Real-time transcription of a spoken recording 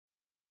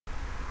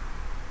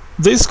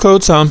This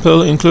code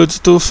sample includes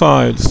two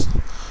files.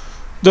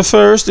 The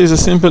first is a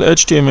simple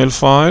HTML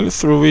file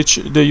through which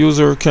the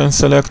user can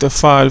select a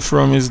file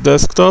from his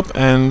desktop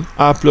and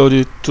upload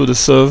it to the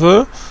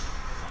server.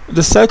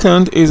 The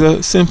second is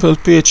a simple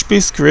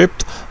PHP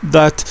script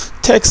that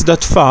takes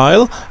that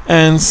file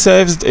and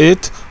saves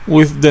it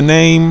with the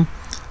name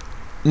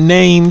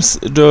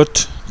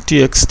names.txt.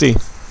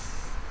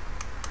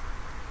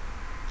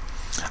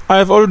 I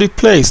have already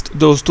placed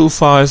those two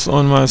files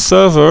on my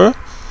server.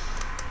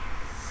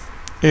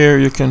 Here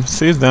you can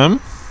see them.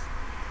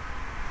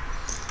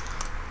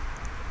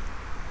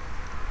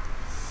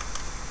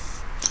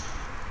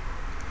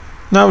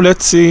 Now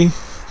let's see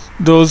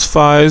those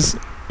files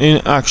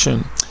in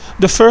action.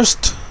 The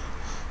first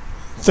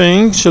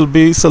thing shall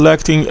be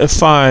selecting a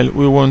file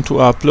we want to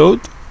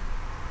upload.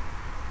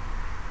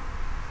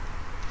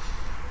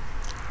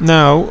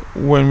 Now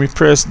when we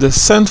press the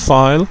send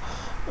file,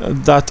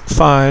 that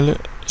file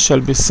shall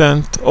be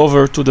sent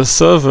over to the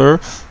server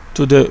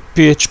to the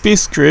PHP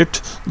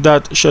script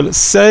that shall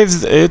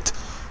save it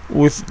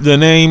with the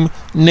name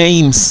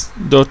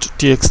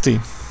names.txt.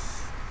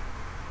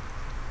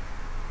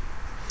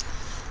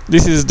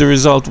 This is the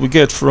result we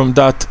get from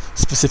that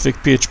specific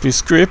PHP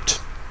script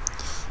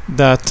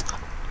that,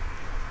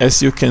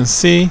 as you can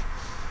see,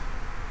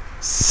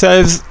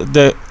 saves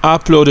the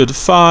uploaded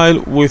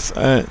file with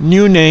a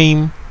new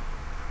name,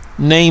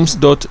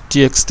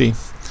 names.txt.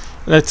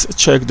 Let's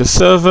check the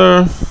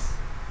server.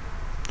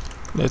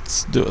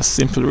 Let's do a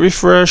simple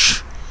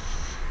refresh,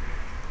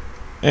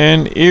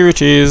 and here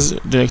it is,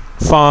 the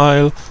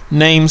file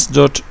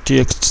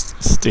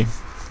names.txt.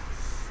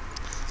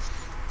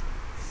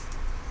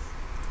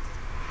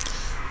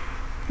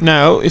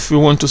 Now if we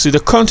want to see the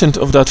content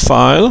of that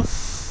file,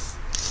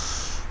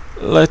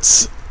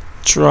 let's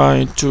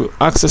try to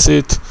access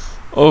it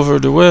over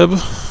the web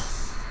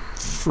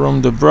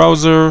from the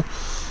browser,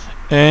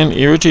 and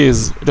here it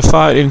is. The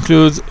file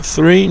includes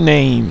 3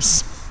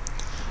 names.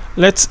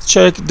 Let's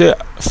check the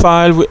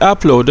file we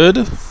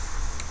uploaded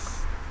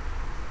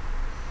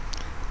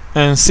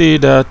and see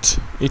that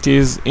it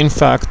is in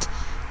fact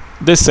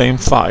the same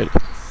file.